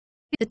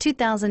The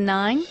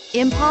 2009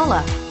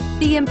 Impala.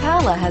 The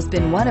Impala has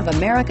been one of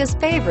America's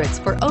favorites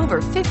for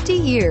over 50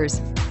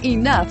 years.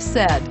 Enough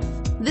said.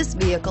 This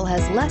vehicle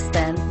has less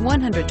than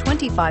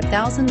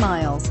 125,000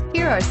 miles.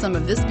 Here are some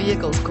of this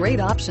vehicle's great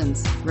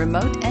options: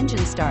 remote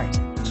engine start,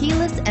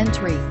 keyless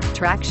entry,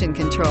 traction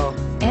control,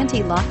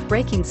 anti-lock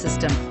braking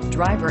system,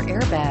 driver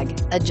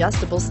airbag,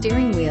 adjustable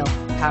steering wheel,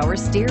 power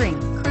steering,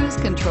 cruise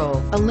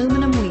control,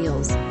 aluminum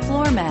wheels,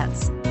 floor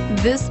mats.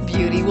 This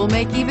beauty will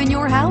make even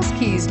your house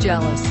keys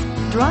jealous.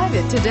 Drive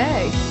it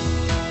today.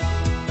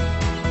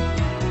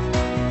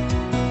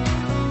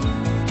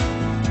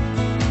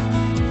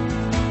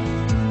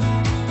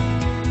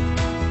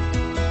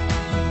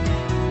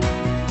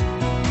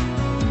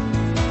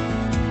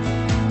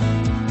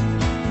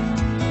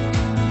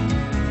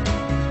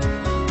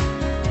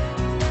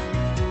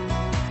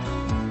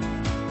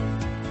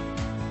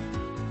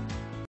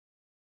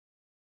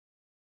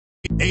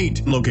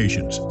 Eight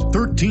locations,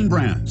 13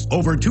 brands,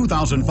 over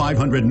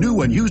 2,500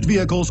 new and used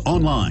vehicles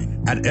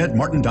online at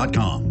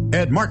edmartin.com.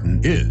 Ed Martin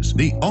is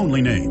the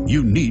only name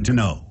you need to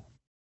know.